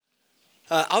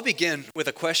I'll begin with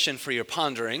a question for your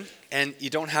pondering, and you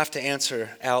don't have to answer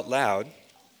out loud.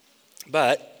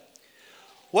 But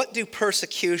what do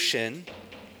persecution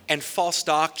and false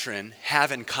doctrine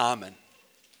have in common?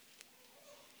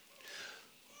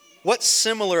 What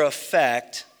similar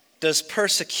effect does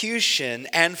persecution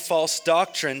and false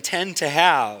doctrine tend to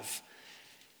have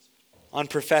on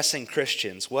professing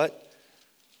Christians? What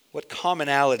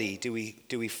commonality do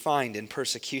we find in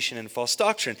persecution and false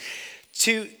doctrine?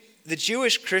 To the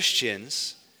Jewish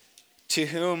Christians to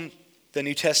whom the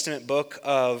New Testament book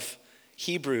of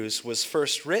Hebrews was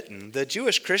first written, the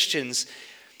Jewish Christians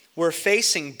were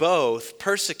facing both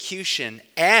persecution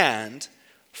and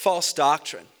false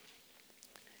doctrine.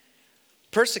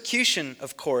 Persecution,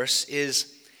 of course,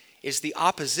 is the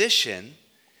opposition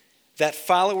that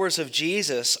followers of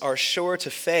Jesus are sure to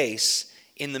face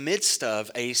in the midst of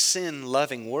a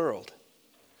sin-loving world.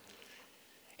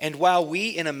 And while we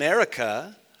in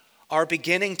America are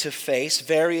beginning to face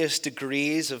various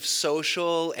degrees of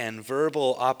social and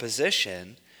verbal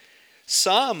opposition,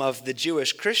 some of the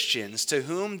Jewish Christians to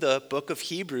whom the book of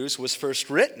Hebrews was first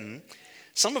written,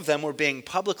 some of them were being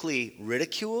publicly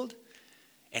ridiculed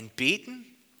and beaten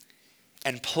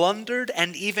and plundered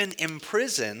and even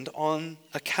imprisoned on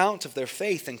account of their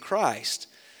faith in Christ.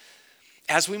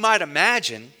 As we might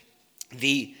imagine,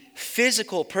 the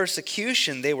physical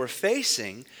persecution they were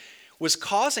facing was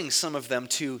causing some of them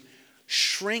to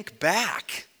shrink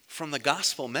back from the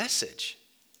gospel message.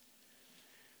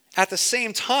 At the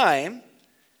same time,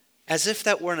 as if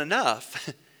that weren't enough,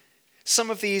 some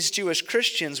of these Jewish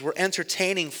Christians were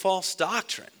entertaining false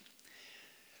doctrine.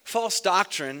 False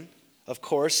doctrine, of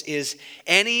course, is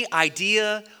any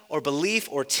idea or belief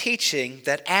or teaching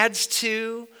that adds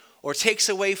to or takes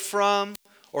away from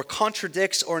or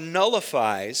contradicts or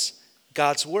nullifies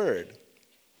God's word.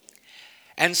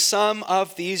 And some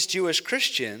of these Jewish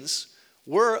Christians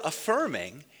were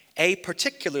affirming a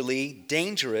particularly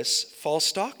dangerous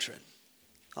false doctrine.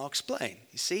 I'll explain.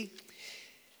 You see,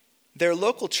 their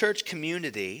local church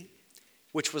community,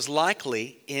 which was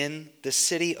likely in the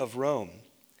city of Rome,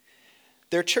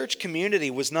 their church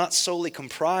community was not solely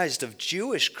comprised of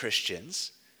Jewish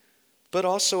Christians, but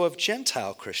also of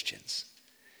Gentile Christians.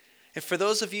 And for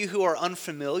those of you who are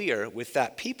unfamiliar with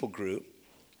that people group,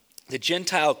 the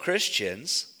Gentile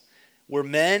Christians were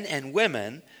men and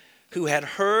women who had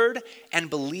heard and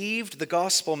believed the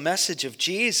gospel message of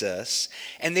Jesus,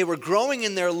 and they were growing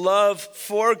in their love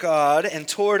for God and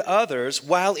toward others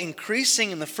while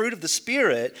increasing in the fruit of the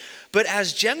Spirit. But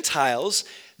as Gentiles,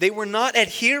 they were not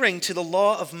adhering to the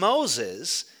law of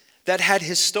Moses that had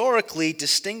historically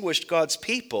distinguished God's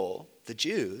people, the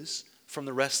Jews, from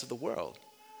the rest of the world.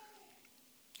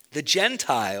 The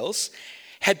Gentiles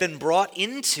had been brought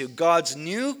into God's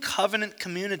new covenant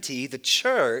community, the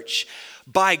church,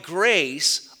 by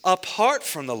grace apart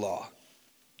from the law.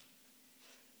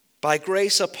 By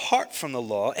grace apart from the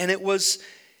law. And it was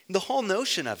the whole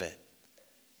notion of it.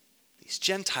 These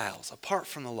Gentiles, apart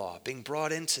from the law, being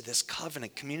brought into this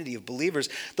covenant community of believers.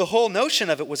 The whole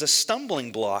notion of it was a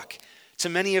stumbling block to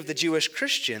many of the Jewish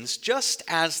Christians, just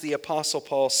as the Apostle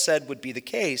Paul said would be the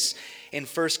case in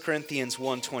 1 Corinthians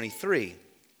 1:23.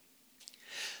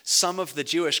 Some of the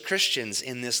Jewish Christians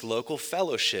in this local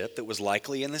fellowship that was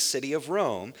likely in the city of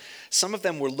Rome, some of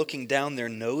them were looking down their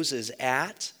noses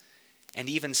at and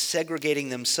even segregating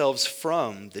themselves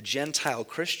from the Gentile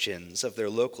Christians of their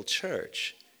local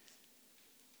church.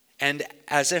 And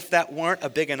as if that weren't a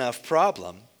big enough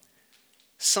problem,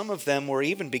 some of them were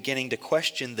even beginning to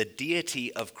question the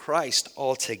deity of Christ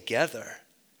altogether.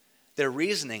 Their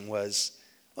reasoning was,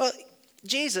 well,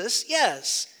 Jesus,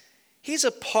 yes, he's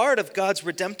a part of God's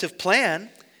redemptive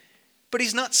plan, but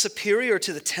he's not superior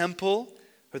to the temple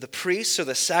or the priests or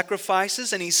the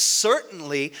sacrifices, and he's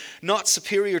certainly not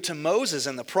superior to Moses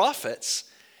and the prophets.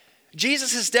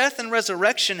 Jesus' death and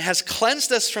resurrection has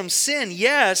cleansed us from sin,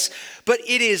 yes, but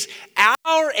it is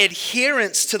our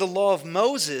adherence to the law of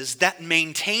Moses that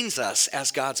maintains us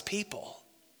as God's people.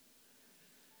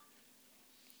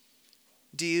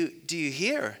 Do you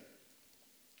hear?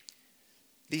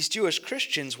 These Jewish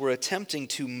Christians were attempting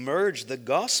to merge the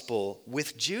gospel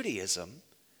with Judaism,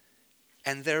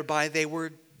 and thereby they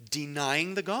were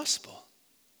denying the gospel.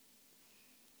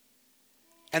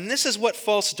 And this is what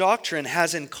false doctrine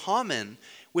has in common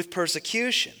with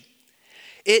persecution.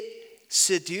 It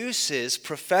seduces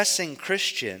professing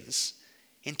Christians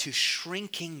into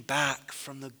shrinking back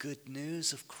from the good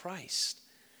news of Christ.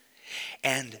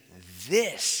 And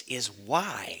this is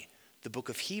why the book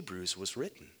of Hebrews was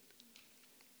written.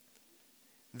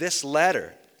 This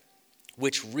letter,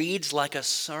 which reads like a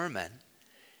sermon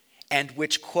and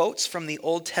which quotes from the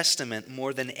Old Testament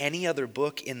more than any other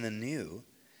book in the New,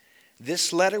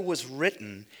 this letter was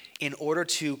written in order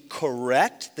to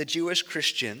correct the Jewish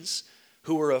Christians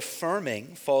who were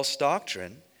affirming false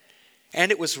doctrine,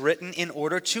 and it was written in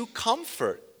order to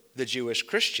comfort the Jewish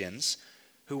Christians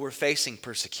who were facing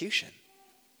persecution.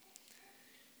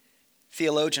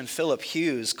 Theologian Philip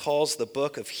Hughes calls the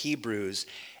book of Hebrews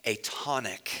a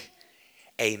tonic,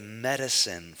 a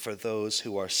medicine for those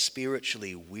who are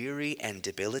spiritually weary and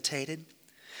debilitated.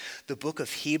 The book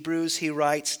of Hebrews, he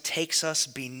writes, takes us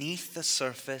beneath the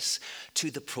surface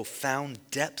to the profound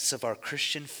depths of our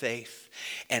Christian faith,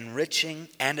 enriching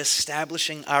and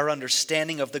establishing our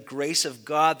understanding of the grace of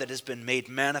God that has been made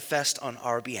manifest on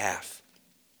our behalf.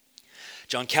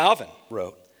 John Calvin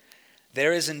wrote,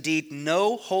 "There is indeed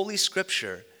no holy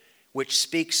scripture which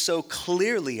speaks so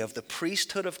clearly of the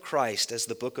priesthood of Christ as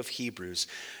the book of Hebrews.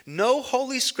 No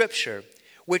holy scripture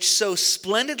which so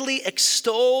splendidly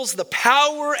extols the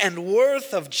power and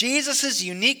worth of Jesus'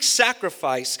 unique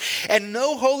sacrifice, and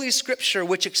no holy scripture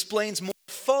which explains more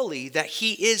fully that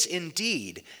he is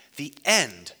indeed the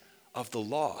end of the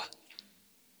law."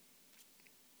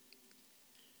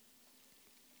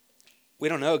 We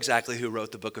don't know exactly who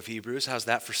wrote the book of Hebrews. How's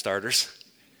that for starters?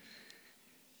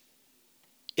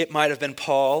 It might have been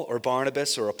Paul or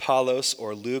Barnabas or Apollos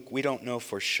or Luke. We don't know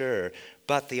for sure.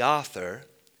 But the author,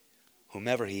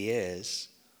 whomever he is,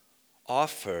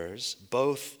 offers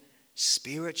both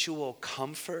spiritual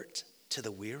comfort to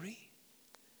the weary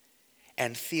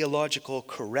and theological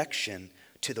correction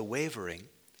to the wavering.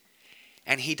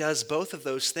 And he does both of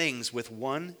those things with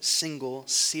one single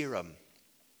serum: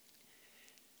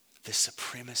 the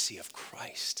supremacy of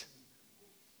Christ.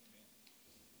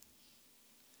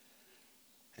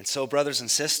 And so, brothers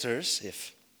and sisters,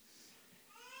 if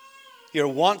you're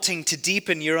wanting to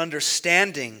deepen your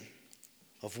understanding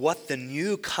of what the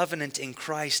new covenant in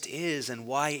Christ is and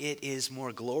why it is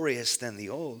more glorious than the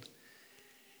old,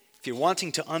 if you're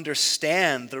wanting to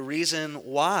understand the reason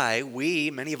why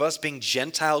we, many of us being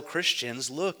Gentile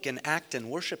Christians, look and act and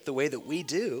worship the way that we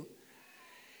do,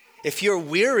 if you're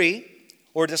weary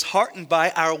or disheartened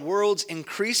by our world's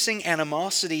increasing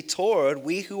animosity toward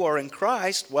we who are in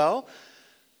Christ, well,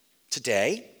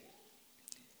 today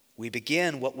we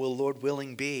begin what will, Lord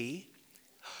willing, be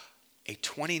a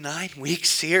 29-week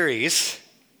series,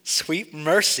 sweet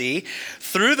mercy,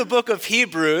 through the book of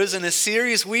Hebrews, in a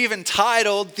series we've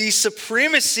entitled The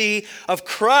Supremacy of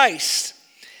Christ.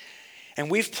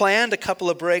 And we've planned a couple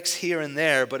of breaks here and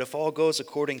there, but if all goes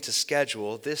according to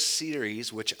schedule, this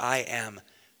series, which I am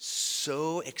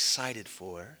so excited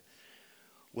for,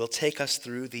 will take us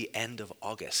through the end of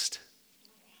August.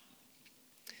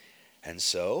 And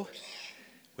so,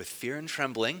 with fear and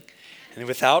trembling, and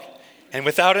without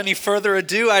any further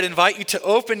ado, I'd invite you to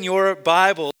open your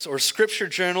Bibles or scripture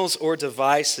journals or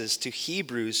devices to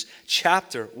Hebrews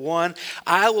chapter 1.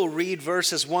 I will read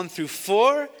verses 1 through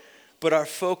 4, but our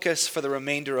focus for the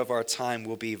remainder of our time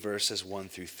will be verses 1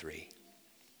 through 3.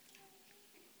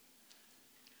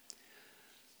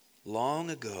 Long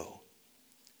ago,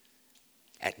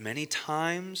 at many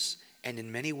times and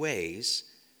in many ways,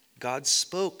 God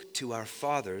spoke to our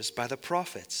fathers by the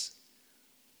prophets.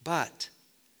 But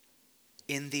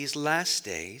in these last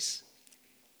days,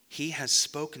 he has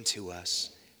spoken to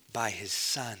us by his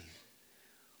Son,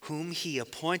 whom he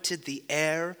appointed the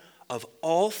heir of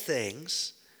all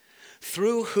things,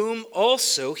 through whom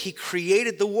also he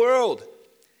created the world.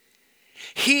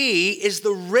 He is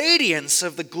the radiance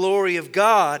of the glory of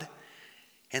God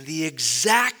and the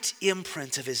exact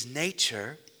imprint of his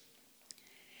nature,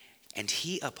 and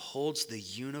he upholds the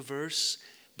universe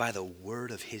by the word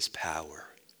of his power.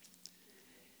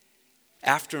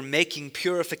 After making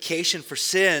purification for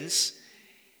sins,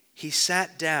 he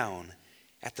sat down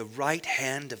at the right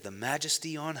hand of the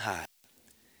Majesty on high,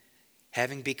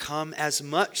 having become as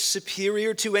much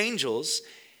superior to angels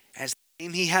as the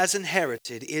name he has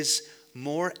inherited is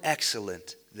more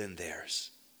excellent than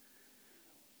theirs.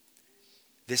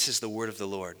 This is the word of the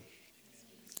Lord.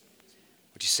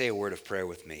 Would you say a word of prayer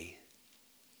with me?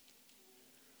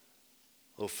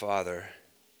 Oh, Father,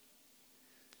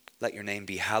 let your name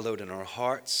be hallowed in our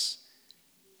hearts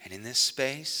and in this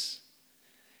space.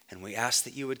 And we ask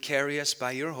that you would carry us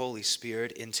by your Holy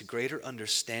Spirit into greater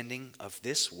understanding of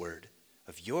this word,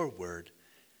 of your word,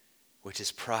 which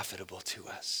is profitable to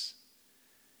us.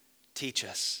 Teach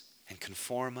us and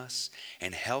conform us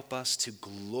and help us to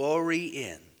glory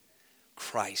in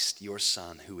Christ, your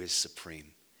Son, who is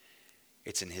supreme.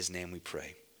 It's in his name we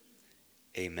pray.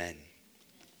 Amen.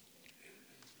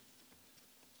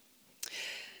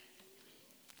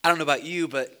 I don't know about you,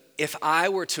 but if I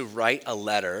were to write a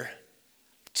letter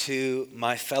to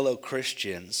my fellow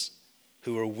Christians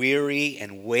who are weary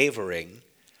and wavering,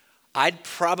 I'd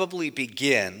probably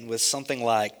begin with something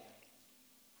like,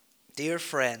 "Dear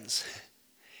friends,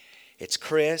 it's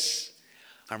Chris.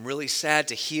 I'm really sad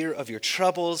to hear of your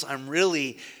troubles. I'm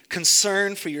really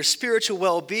concerned for your spiritual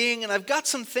well-being, and I've got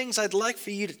some things I'd like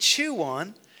for you to chew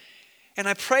on. And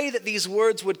I pray that these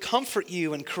words would comfort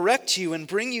you and correct you and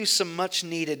bring you some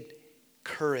much-needed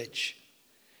courage."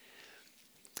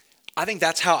 I think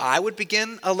that's how I would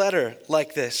begin a letter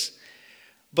like this.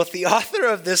 But the author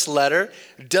of this letter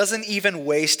doesn't even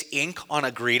waste ink on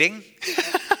a greeting.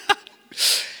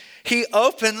 He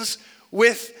opens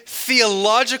with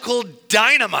theological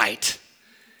dynamite.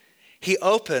 He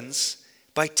opens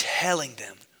by telling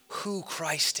them who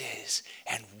Christ is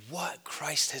and what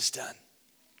Christ has done.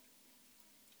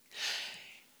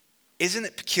 Isn't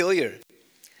it peculiar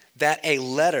that a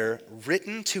letter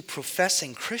written to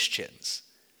professing Christians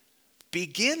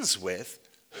begins with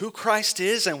who Christ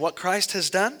is and what Christ has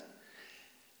done?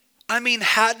 I mean,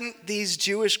 hadn't these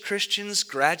Jewish Christians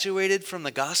graduated from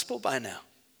the gospel by now?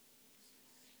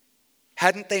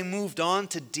 Hadn't they moved on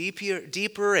to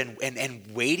deeper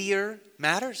and weightier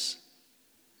matters?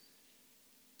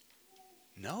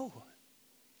 No.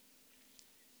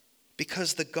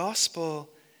 Because the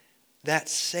gospel that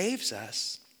saves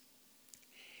us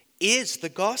is the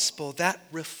gospel that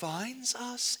refines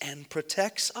us and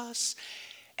protects us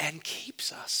and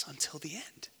keeps us until the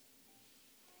end.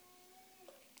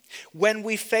 When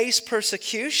we face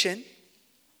persecution,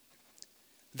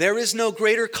 there is no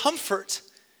greater comfort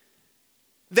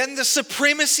than the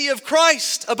supremacy of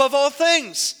Christ above all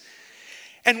things.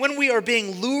 And when we are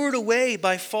being lured away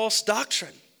by false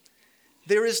doctrine,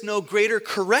 there is no greater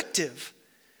corrective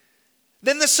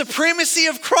than the supremacy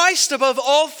of Christ above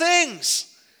all things.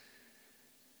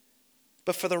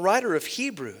 But for the writer of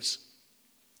Hebrews,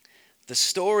 the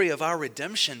story of our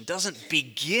redemption doesn't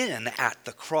begin at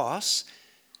the cross.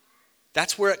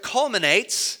 That's where it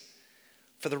culminates.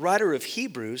 For the writer of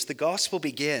Hebrews, the gospel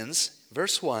begins,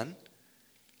 verse 1,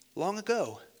 long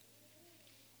ago.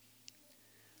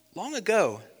 Long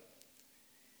ago.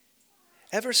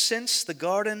 Ever since the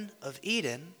Garden of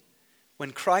Eden,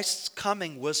 when Christ's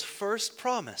coming was first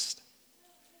promised,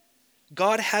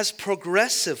 God has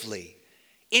progressively,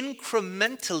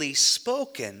 incrementally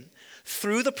spoken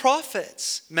through the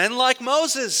prophets, men like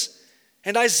Moses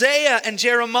and Isaiah and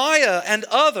Jeremiah and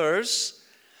others.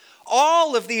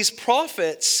 All of these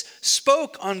prophets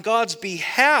spoke on God's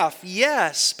behalf,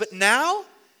 yes, but now,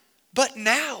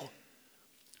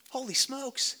 holy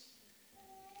smokes,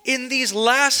 in these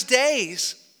last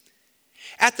days,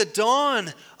 at the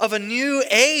dawn of a new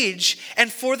age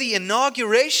and for the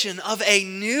inauguration of a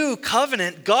new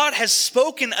covenant, God has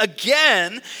spoken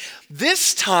again.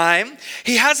 This time,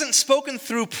 he hasn't spoken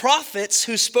through prophets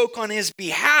who spoke on his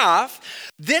behalf.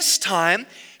 This time,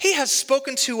 he has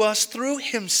spoken to us through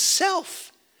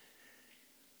himself,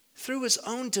 through his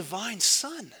own divine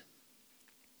Son.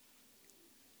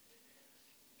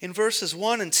 In verses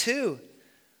 1 and 2,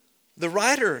 the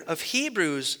writer of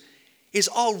Hebrews is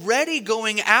already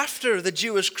going after the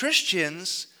Jewish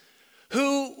Christians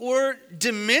who were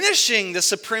diminishing the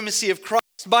supremacy of Christ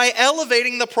by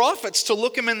elevating the prophets to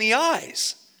look him in the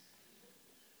eyes.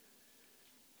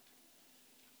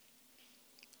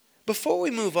 Before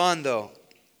we move on, though,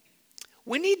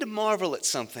 we need to marvel at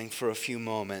something for a few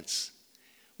moments.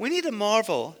 We need to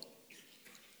marvel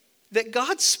that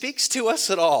God speaks to us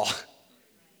at all.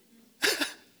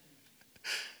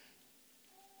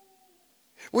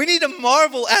 We need to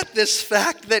marvel at this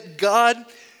fact that God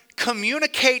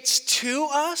communicates to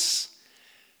us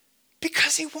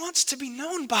because he wants to be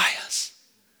known by us.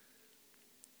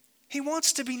 He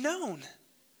wants to be known.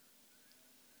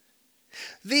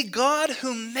 The God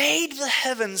who made the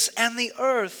heavens and the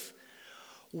earth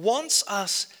wants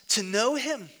us to know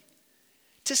him,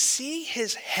 to see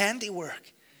his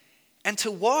handiwork, and to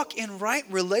walk in right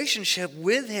relationship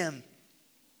with him.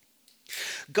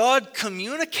 God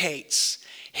communicates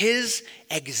his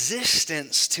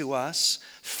existence to us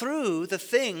through the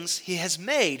things he has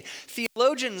made.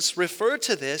 Theologians refer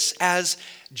to this as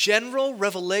general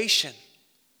revelation.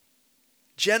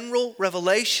 General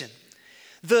revelation.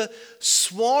 The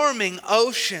swarming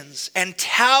oceans and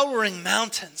towering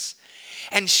mountains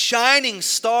and shining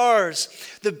stars,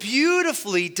 the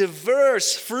beautifully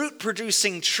diverse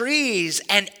fruit-producing trees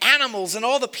and animals and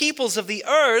all the peoples of the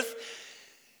earth,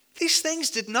 these things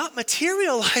did not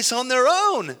materialize on their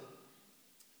own,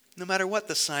 no matter what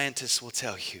the scientists will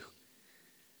tell you.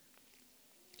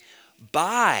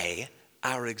 By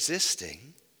our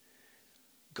existing,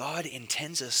 God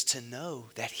intends us to know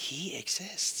that he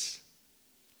exists.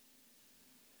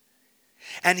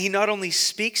 And he not only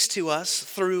speaks to us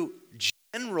through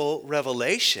general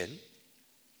revelation,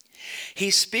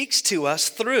 he speaks to us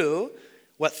through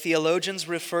what theologians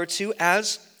refer to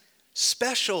as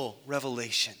special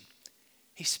revelation.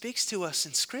 He speaks to us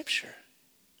in Scripture.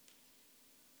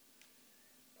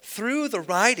 Through the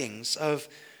writings of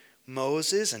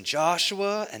Moses and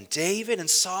Joshua and David and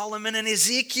Solomon and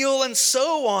Ezekiel and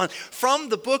so on, from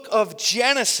the book of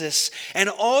Genesis and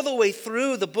all the way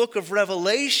through the book of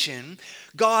Revelation,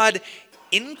 God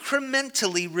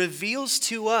incrementally reveals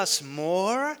to us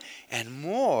more and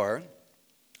more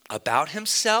about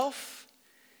himself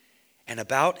and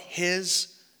about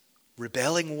his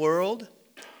rebelling world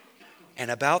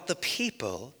and about the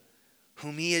people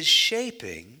whom he is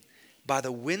shaping by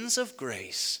the winds of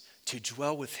grace to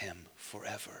dwell with him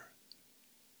forever.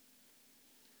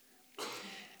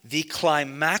 The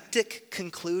climactic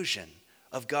conclusion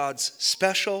of God's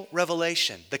special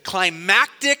revelation, the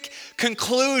climactic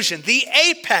conclusion, the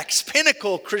apex,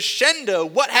 pinnacle, crescendo,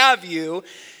 what have you,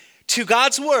 to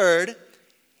God's word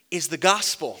is the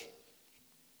gospel.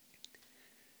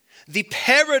 The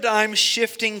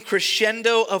paradigm-shifting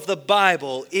crescendo of the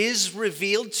Bible is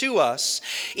revealed to us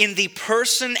in the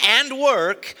person and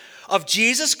work of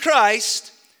Jesus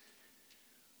Christ,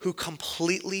 who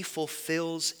completely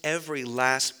fulfills every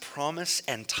last promise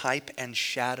and type and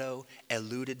shadow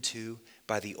alluded to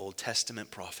by the Old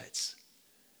Testament prophets.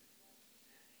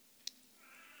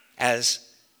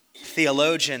 As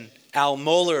theologian Al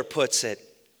Mohler puts it,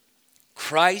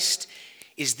 Christ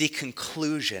is the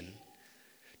conclusion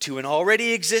to an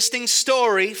already existing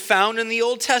story found in the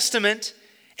Old Testament,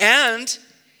 and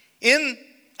in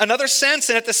another sense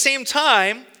and at the same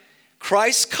time,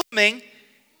 Christ's coming,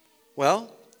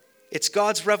 well, it's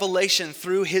God's revelation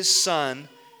through his Son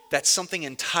that something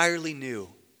entirely new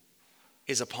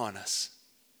is upon us.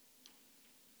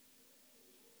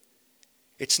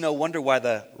 It's no wonder why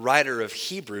the writer of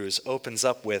Hebrews opens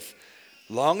up with,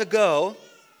 long ago,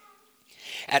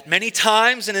 at many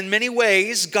times and in many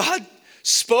ways, God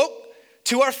spoke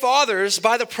to our fathers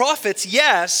by the prophets,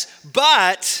 yes,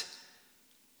 but,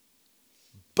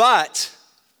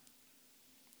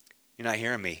 you're not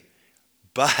hearing me,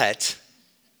 but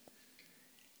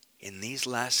in these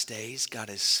last days, God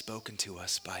has spoken to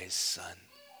us by his Son.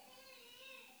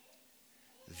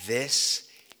 This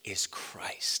is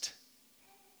Christ,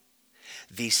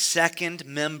 the second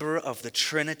member of the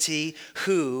Trinity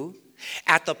who,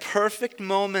 at the perfect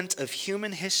moment of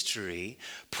human history,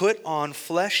 put on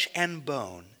flesh and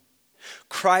bone.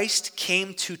 Christ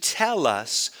came to tell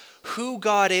us who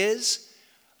God is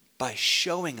by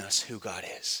showing us who God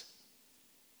is.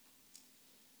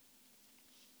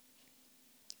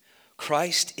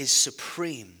 Christ is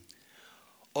supreme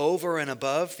over and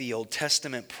above the Old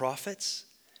Testament prophets.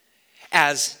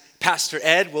 As Pastor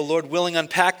Ed will, Lord willing,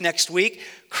 unpack next week,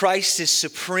 Christ is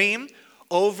supreme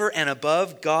over and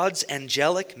above God's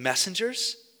angelic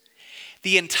messengers.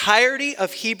 The entirety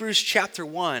of Hebrews chapter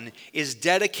 1 is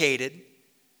dedicated,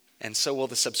 and so will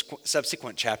the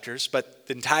subsequent chapters, but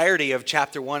the entirety of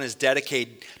chapter 1 is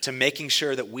dedicated to making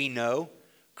sure that we know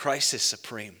Christ is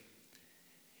supreme.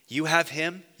 You have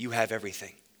him, you have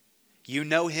everything. You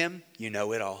know him, you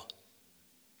know it all.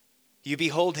 You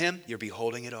behold him, you're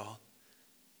beholding it all.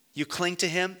 You cling to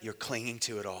him, you're clinging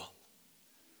to it all.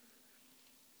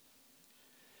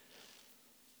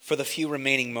 For the few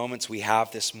remaining moments we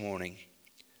have this morning,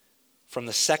 from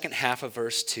the second half of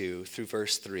verse 2 through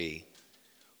verse 3,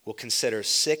 we'll consider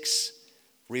 6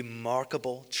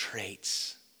 remarkable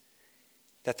traits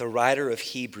that the writer of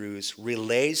Hebrews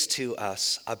relays to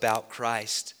us about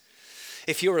Christ.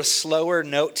 If you're a slower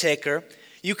note taker,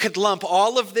 you could lump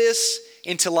all of this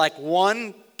into like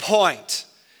one point.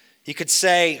 You could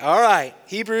say, all right,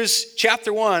 Hebrews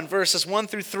chapter 1, verses 1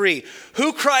 through 3,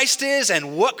 who Christ is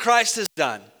and what Christ has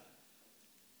done.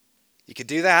 You could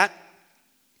do that.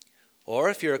 Or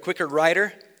if you're a quicker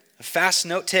writer, a fast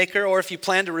note taker, or if you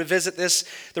plan to revisit this,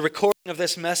 the recording of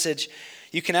this message,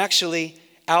 you can actually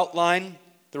outline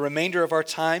the remainder of our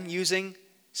time using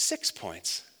 6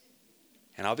 points.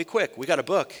 And I'll be quick. We got a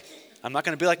book. I'm not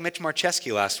going to be like Mitch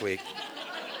Marcheski last week.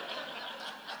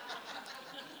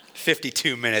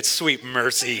 52 minutes, sweet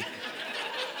mercy.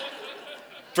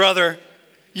 Brother,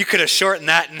 you could have shortened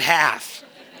that in half.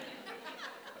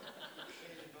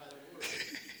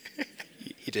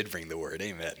 He did bring the word,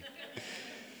 amen.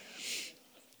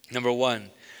 Number 1,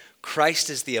 Christ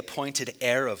is the appointed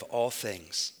heir of all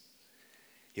things.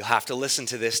 You'll have to listen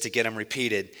to this to get them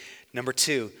repeated. Number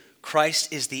 2,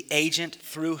 Christ is the agent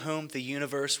through whom the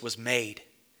universe was made.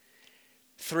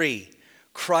 3,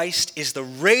 Christ is the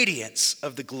radiance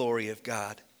of the glory of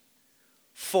God.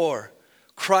 4,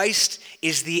 Christ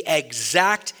is the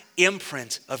exact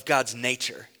imprint of God's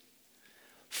nature.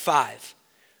 5,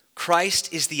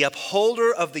 Christ is the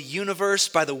upholder of the universe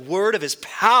by the word of his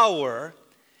power.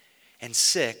 And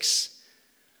 6,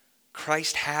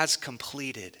 Christ has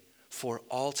completed for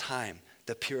all time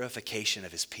the purification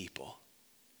of his people.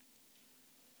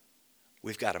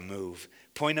 We've got to move.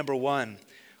 Point number 1,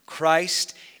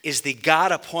 Christ is the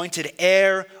God-appointed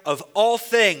heir of all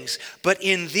things. But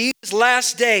in these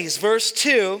last days, verse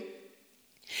 2,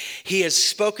 he has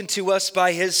spoken to us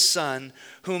by his Son,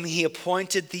 whom he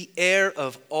appointed the heir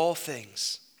of all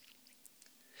things.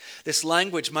 This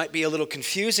language might be a little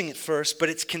confusing at first, but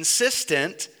it's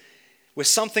consistent with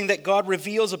something that God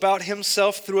reveals about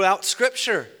himself throughout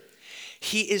Scripture.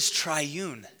 He is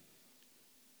triune.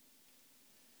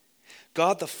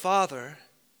 God the Father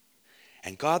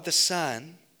and God the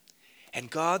Son and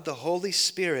God the Holy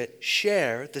Spirit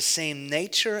share the same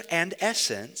nature and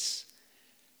essence,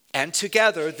 and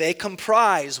together they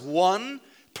comprise one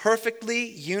perfectly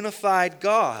unified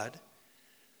God,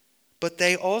 but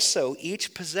they also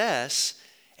each possess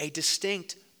a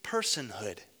distinct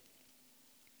personhood.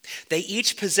 They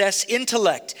each possess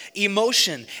intellect,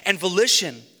 emotion, and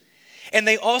volition. And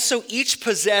they also each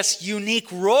possess unique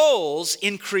roles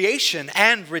in creation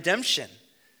and redemption.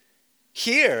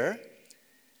 Here,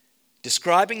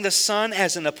 describing the Son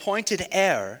as an appointed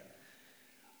heir,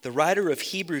 the writer of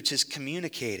Hebrews is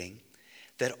communicating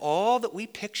that all that we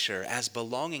picture as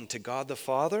belonging to God the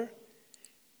Father,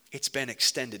 it's been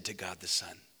extended to God the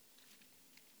Son.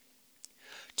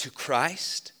 To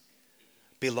Christ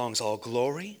belongs all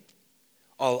glory,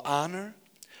 all honor,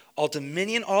 all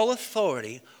dominion, all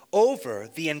authority over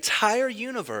the entire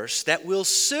universe that will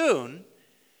soon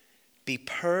be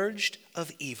purged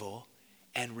of evil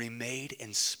and remade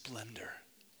in splendor.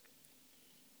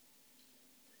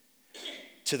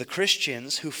 To the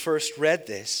Christians who first read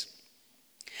this,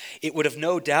 it would have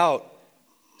no doubt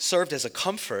served as a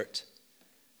comfort.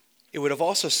 It would have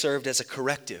also served as a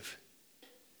corrective.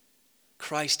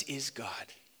 Christ is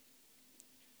God.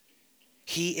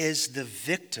 He is the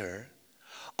victor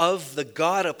of the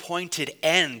God-appointed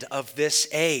end of this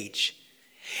age.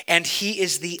 And he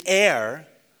is the heir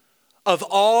of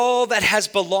all that has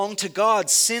belonged to God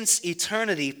since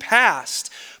eternity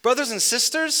past. Brothers and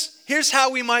sisters, here's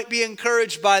how we might be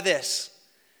encouraged by this.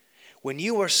 When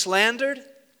you are slandered,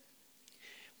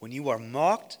 when you are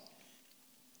mocked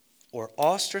or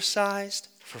ostracized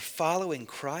for following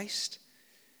Christ,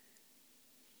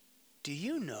 do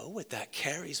you know what that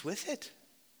carries with it?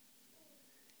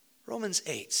 Romans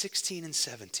 8, 16 and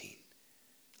 17.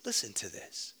 Listen to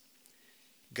this.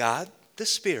 God, the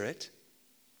Spirit,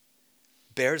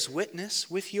 bears witness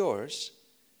with yours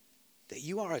that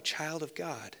you are a child of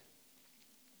God.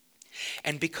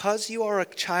 And because you are a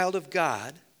child of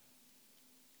God,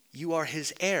 you are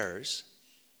his heirs.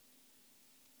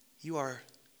 You are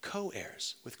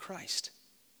co-heirs with Christ.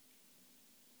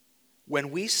 When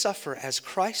we suffer as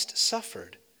Christ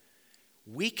suffered,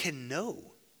 we can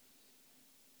know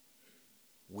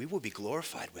we will be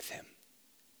glorified with him.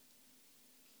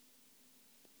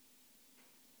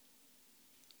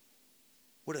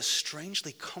 What a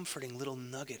strangely comforting little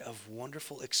nugget of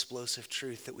wonderful, explosive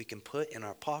truth that we can put in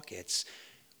our pockets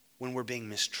when we're being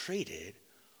mistreated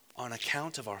on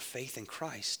account of our faith in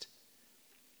Christ.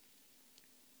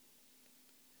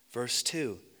 Verse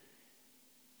 2,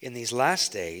 in these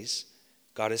last days,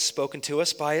 God has spoken to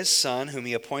us by his Son, whom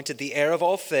he appointed the heir of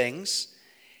all things,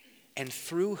 and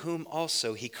through whom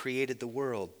also he created the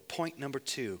world. Point number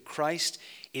 2, Christ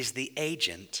is the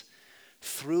agent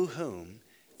through whom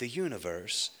the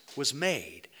universe was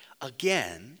made.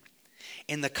 Again,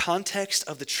 in the context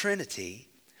of the Trinity,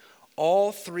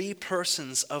 all three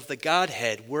persons of the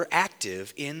Godhead were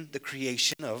active in the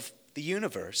creation of the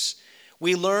universe.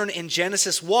 We learn in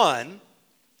Genesis 1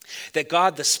 that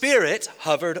God the Spirit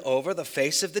hovered over the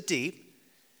face of the deep,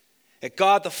 that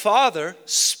God the Father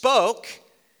spoke,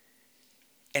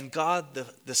 and God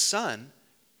the Son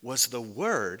was the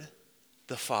Word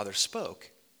the Father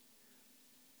spoke.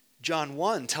 John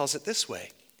 1 tells it this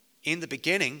way. In the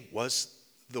beginning was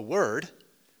the Word,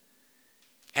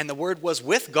 and the Word was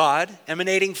with God,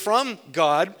 emanating from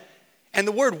God, and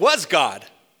the Word was God.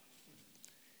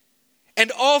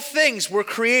 And all things were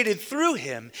created through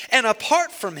him, and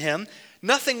apart from him,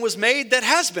 nothing was made that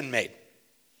has been made.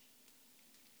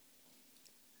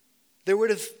 There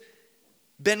would have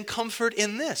been comfort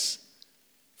in this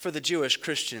for the Jewish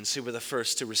Christians who were the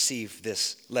first to receive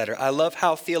this letter. I love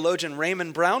how theologian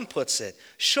Raymond Brown puts it.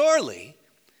 Surely,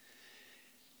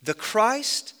 the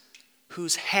Christ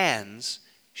whose hands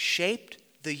shaped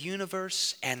the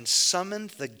universe and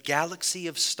summoned the galaxy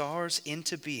of stars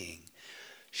into being,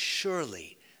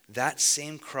 surely that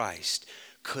same Christ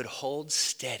could hold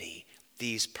steady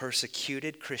these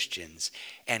persecuted Christians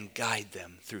and guide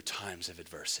them through times of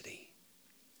adversity.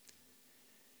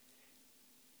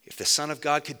 If the Son of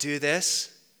God could do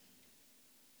this,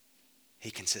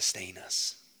 he can sustain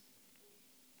us.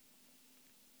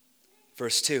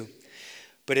 Verse 2,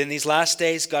 but in these last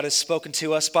days God has spoken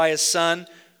to us by his Son,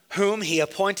 whom he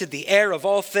appointed the heir of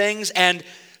all things, and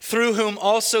through whom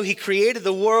also he created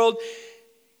the world.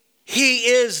 He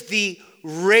is the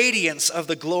radiance of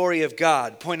the glory of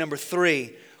God. Point number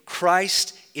 3,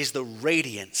 Christ is the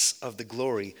radiance of the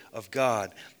glory of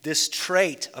God. This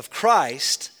trait of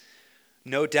Christ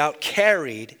no doubt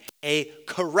carried a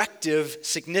corrective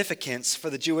significance for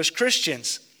the Jewish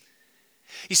Christians.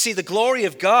 You see, the glory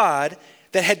of God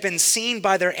that had been seen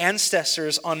by their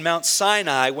ancestors on Mount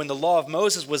Sinai when the law of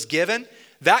Moses was given,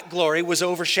 that glory was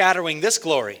overshadowing this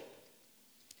glory.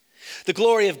 The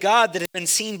glory of God that had been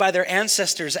seen by their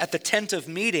ancestors at the tent of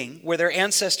meeting, where their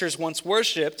ancestors once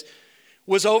worshipped,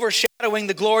 was overshadowing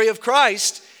the glory of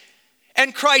Christ.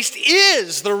 And Christ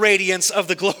is the radiance of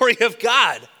the glory of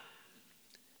God.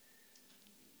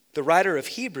 The writer of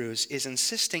Hebrews is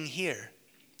insisting here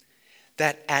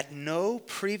that at no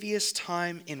previous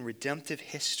time in redemptive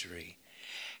history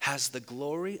has the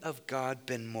glory of God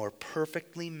been more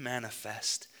perfectly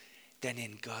manifest than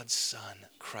in God's Son,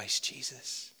 Christ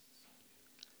Jesus.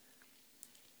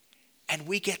 And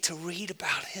we get to read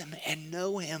about him and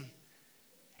know him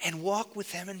and walk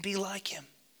with him and be like him.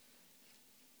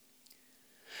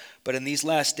 But in these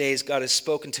last days, God has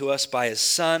spoken to us by his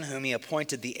Son, whom he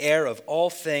appointed the heir of all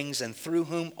things, and through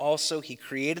whom also he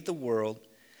created the world.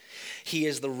 He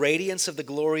is the radiance of the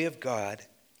glory of God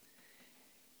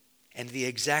and the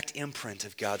exact imprint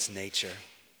of God's nature.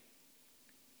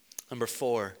 Number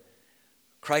 4,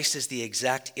 Christ is the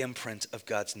exact imprint of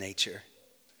God's nature.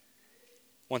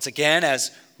 Once again,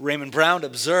 as Raymond Brown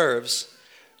observes,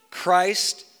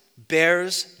 Christ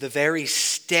bears the very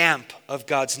stamp of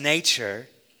God's nature,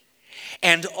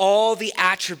 and all the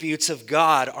attributes of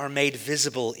God are made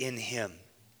visible in him.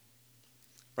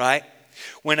 Right?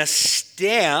 When a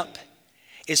stamp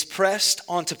is pressed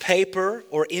onto paper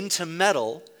or into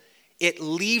metal, it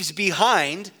leaves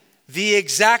behind the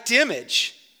exact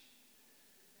image.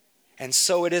 And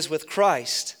so it is with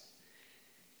Christ.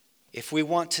 If we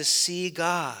want to see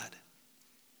God,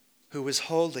 who is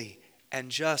holy and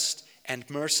just and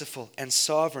merciful and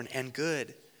sovereign and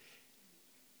good,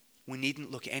 we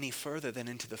needn't look any further than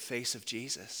into the face of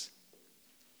Jesus.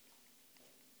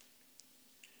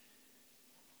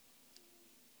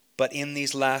 But in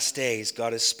these last days,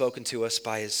 God has spoken to us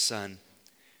by his Son,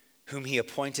 whom he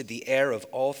appointed the heir of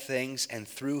all things, and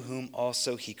through whom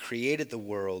also he created the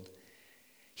world.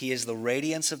 He is the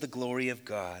radiance of the glory of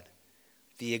God,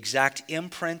 the exact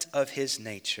imprint of his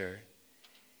nature,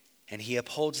 and he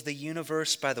upholds the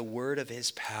universe by the word of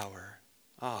his power.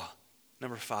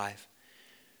 Number 5.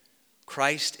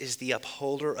 Christ is the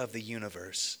upholder of the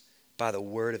universe by the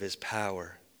word of his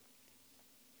power.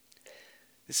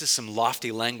 This is some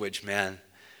lofty language, man.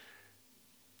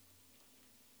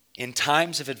 In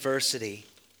times of adversity,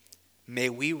 may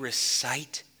we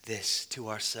recite this to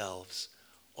ourselves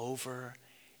over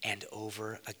and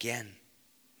over again.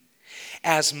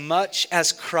 As much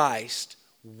as Christ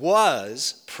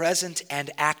was present and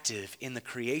active in the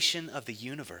creation of the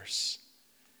universe,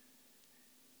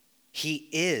 he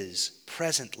is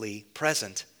presently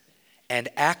present and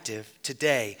active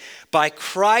today. By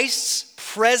Christ's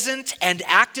present and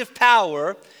active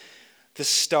power, the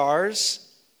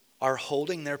stars are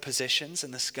holding their positions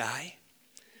in the sky.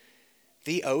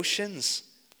 The oceans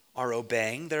are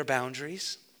obeying their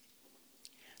boundaries.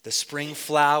 The spring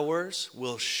flowers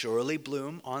will surely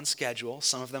bloom on schedule.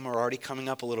 Some of them are already coming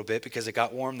up a little bit because it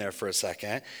got warm there for a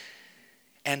second.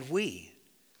 And we,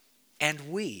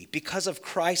 because of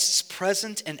Christ's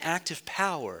present and active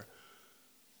power,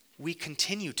 we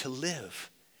continue to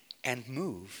live and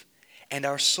move, and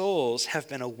our souls have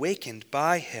been awakened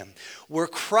by him. Were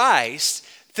Christ,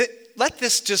 let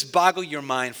this just boggle your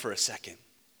mind for a second.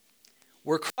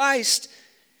 Were Christ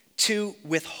to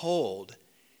withhold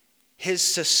his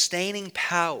sustaining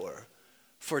power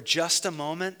for just a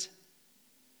moment,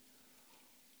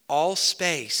 all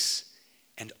space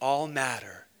and all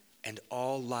matter and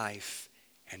all life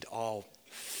and all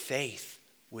faith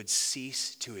would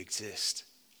cease to exist.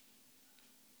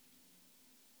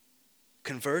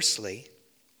 Conversely,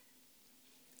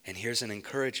 and here's an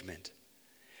encouragement,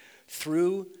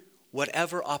 through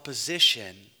whatever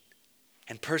opposition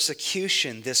and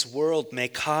persecution this world may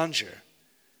conjure,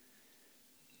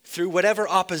 through whatever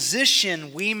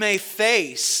opposition we may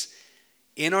face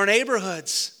in our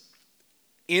neighborhoods,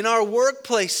 in our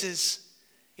workplaces,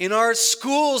 in our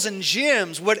schools and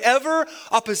gyms, whatever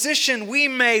opposition we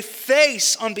may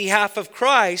face on behalf of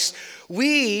Christ,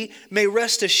 we may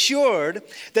rest assured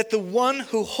that the one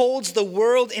who holds the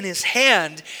world in his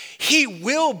hand, he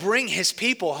will bring his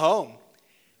people home.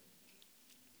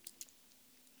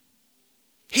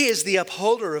 He is the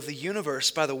upholder of the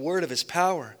universe by the word of his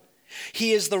power.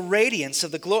 He is the radiance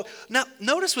of the glory. Now,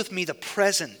 notice with me the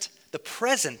present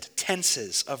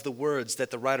tenses of the words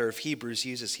that the writer of Hebrews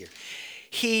uses here.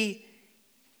 He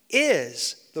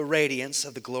is the radiance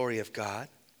of the glory of God,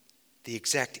 the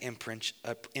exact imprint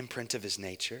of his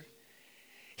nature.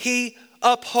 He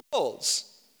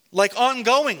upholds, like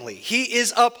ongoingly. He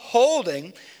is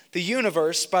upholding the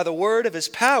universe by the word of his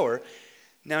power.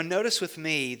 Now notice with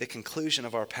me the conclusion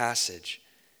of our passage.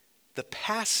 The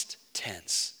past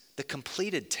tense, the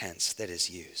completed tense that is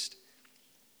used.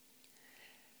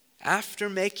 After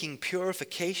making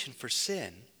purification for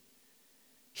sin,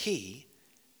 he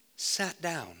sat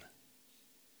down.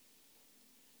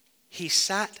 He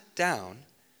sat down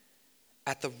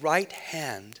at the right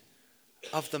hand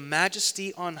of the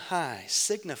majesty on high,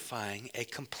 signifying a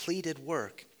completed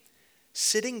work.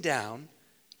 Sitting down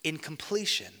in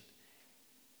completion.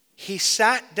 He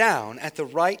sat down at the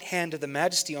right hand of the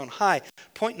majesty on high.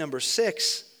 Point number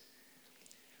 6,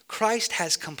 Christ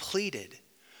has completed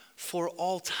for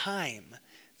all time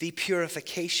the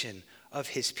purification of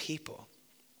his people.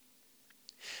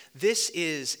 This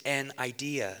is an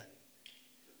idea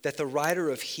that the writer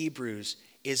of Hebrews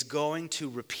is going to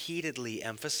repeatedly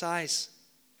emphasize.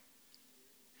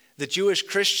 The Jewish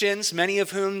Christians, many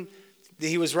of whom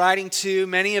he was writing to,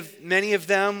 many of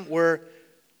them were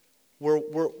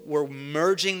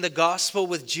merging the gospel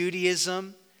with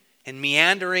Judaism and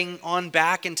meandering on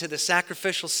back into the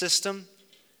sacrificial system.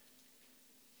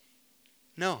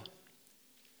 No.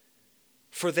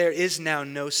 For there is now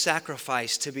no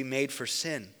sacrifice to be made for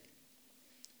sin.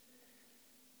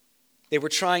 They were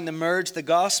trying to merge the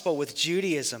gospel with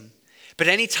Judaism. But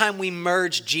anytime we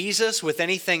merge Jesus with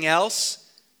anything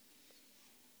else,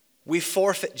 we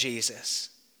forfeit Jesus.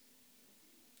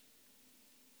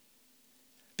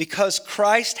 Because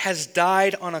Christ has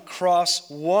died on a cross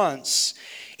once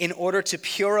in order to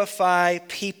purify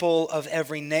people of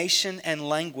every nation and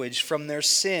language from their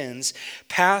sins,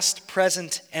 past,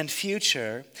 present, and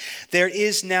future, there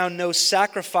is now no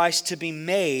sacrifice to be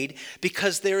made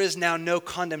because there is now no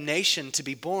condemnation to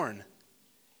be borne.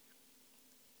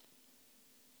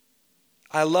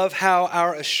 I love how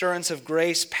our assurance of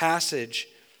grace passage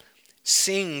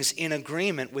sings in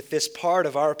agreement with this part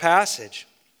of our passage.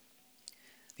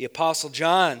 The Apostle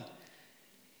John,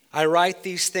 I write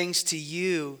these things to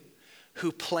you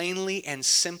who plainly and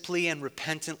simply and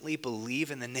repentantly believe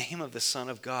in the name of the Son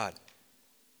of God.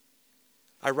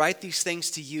 I write these things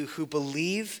to you who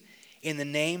believe in the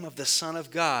name of the Son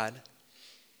of God,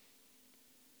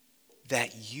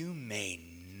 that you may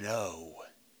know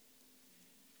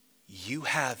you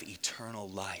have eternal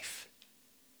life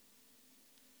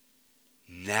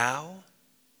now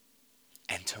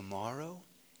and tomorrow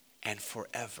and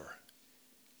forever.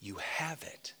 You have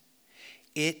it.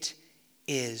 It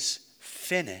is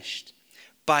finished.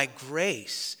 By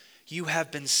grace, you have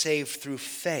been saved through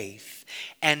faith,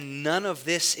 and none of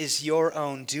this is your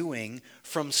own doing.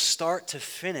 From start to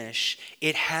finish,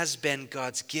 it has been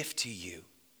God's gift to you.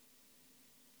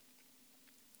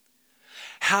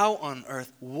 How on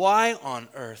earth, why on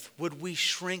earth would we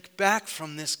shrink back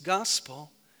from this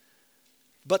gospel,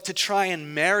 but to try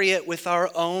and marry it with our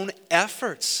own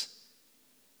efforts?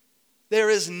 There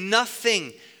is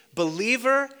nothing,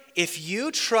 believer, if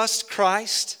you trust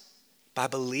Christ by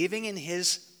believing in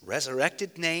his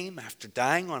resurrected name after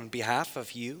dying on behalf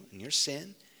of you and your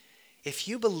sin, if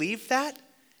you believe that,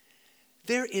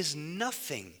 there is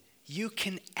nothing you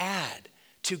can add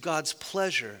to God's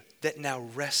pleasure that now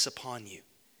rests upon you.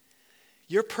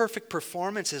 Your perfect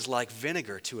performance is like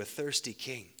vinegar to a thirsty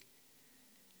king.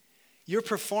 Your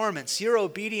performance, your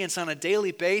obedience on a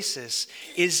daily basis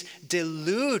is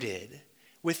diluted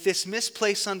with this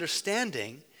misplaced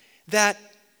understanding that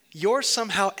you're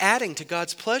somehow adding to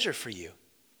God's pleasure for you,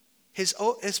 his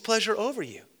pleasure over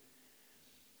you.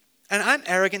 And I'm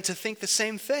arrogant to think the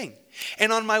same thing.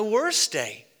 And on my worst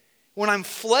day, when I'm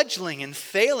fledgling and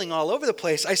failing all over the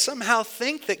place, I somehow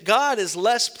think that God is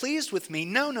less pleased with me.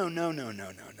 No.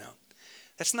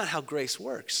 That's not how grace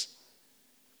works.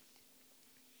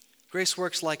 Grace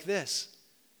works like this.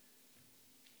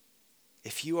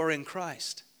 If you are in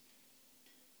Christ,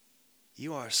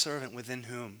 you are a servant with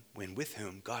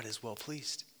whom God is well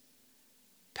pleased.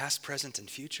 past, present, and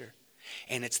future.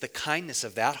 And it's the kindness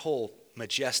of that whole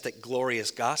majestic,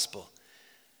 glorious gospel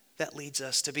that leads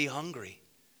us to be hungry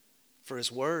for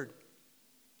his word,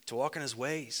 to walk in his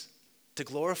ways, to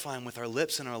glorify him with our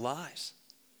lips and our lives.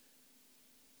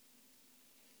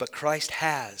 But Christ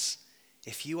has,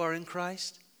 if you are in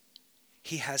Christ,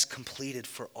 he has completed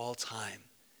for all time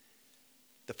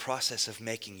the process of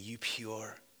making you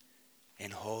pure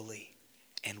and holy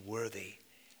and worthy.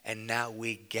 And now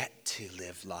we get to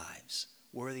live lives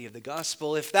worthy of the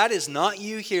gospel. If that is not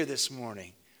you here this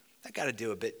morning, I've got to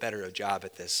do a bit better a job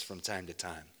at this from time to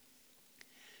time.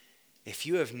 If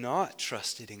you have not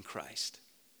trusted in Christ,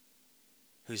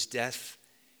 whose death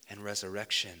and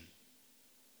resurrection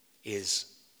is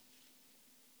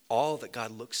all that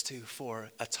God looks to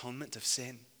for atonement of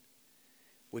sin,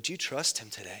 would you trust him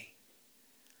today?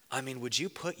 I mean, would you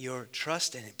put your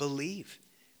trust in it? Believe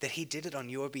that he did it on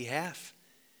your behalf.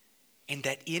 And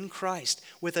that in Christ,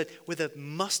 with a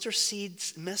mustard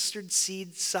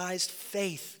seed sized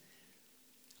faith,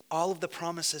 all of the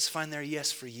promises find their yes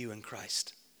for you in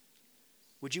Christ.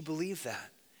 Would you believe that?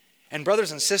 And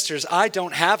brothers and sisters, I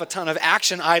don't have a ton of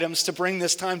action items to bring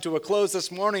this time to a close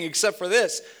this morning except for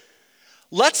this.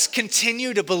 Let's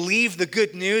continue to believe the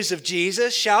good news of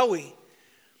Jesus, shall we?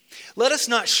 Let us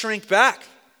not shrink back.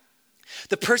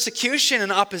 The persecution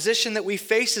and opposition that we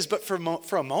face is but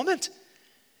for a moment.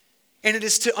 And it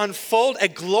is to unfold a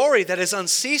glory that is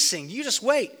unceasing. You just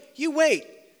wait. You wait.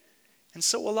 And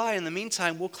so will I. In the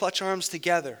meantime, we'll clutch arms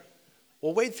together.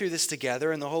 We'll wade through this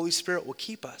together, and the Holy Spirit will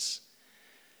keep us.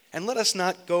 And let us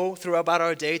not go through about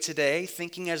our day today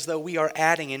thinking as though we are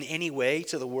adding in any way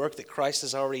to the work that Christ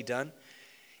has already done.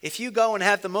 If you go and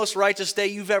have the most righteous day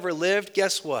you've ever lived,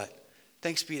 guess what?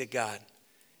 Thanks be to God.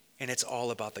 And it's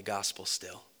all about the gospel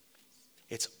still.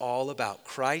 It's all about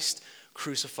Christ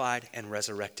crucified and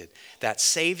resurrected. That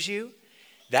saves you,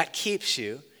 that keeps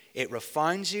you, it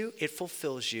refines you, it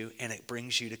fulfills you, and it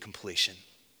brings you to completion.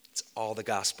 It's all the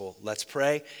gospel. Let's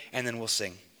pray, and then we'll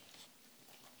sing.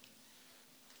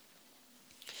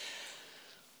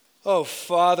 Oh,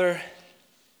 Father,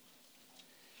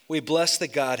 we bless the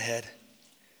Godhead,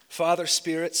 Father,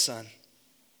 Spirit, Son.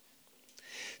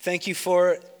 Thank you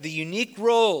for the unique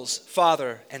roles,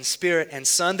 Father and Spirit and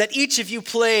Son, that each of you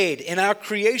played in our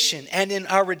creation and in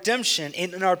our redemption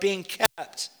and in our being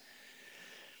kept.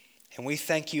 And we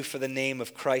thank you for the name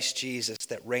of Christ Jesus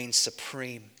that reigns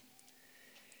supreme.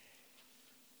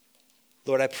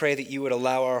 Lord, I pray that you would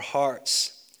allow our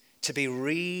hearts to be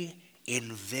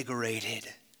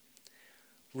reinvigorated,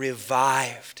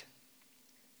 revived,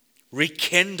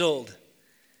 rekindled,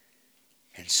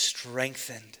 and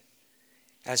strengthened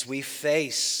as we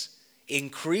face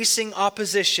increasing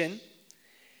opposition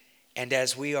and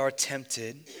as we are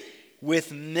tempted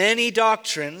with many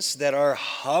doctrines that are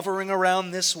hovering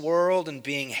around this world and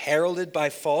being heralded by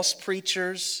false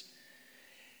preachers.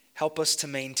 Help us to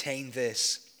maintain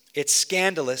this. It's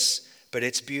scandalous, but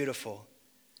it's beautiful.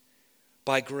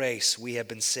 By grace, we have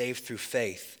been saved through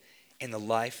faith in the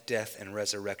life, death, and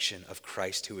resurrection of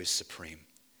Christ, who is supreme.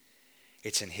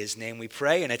 It's in his name we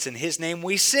pray, and it's in his name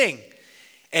we sing.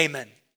 Amen.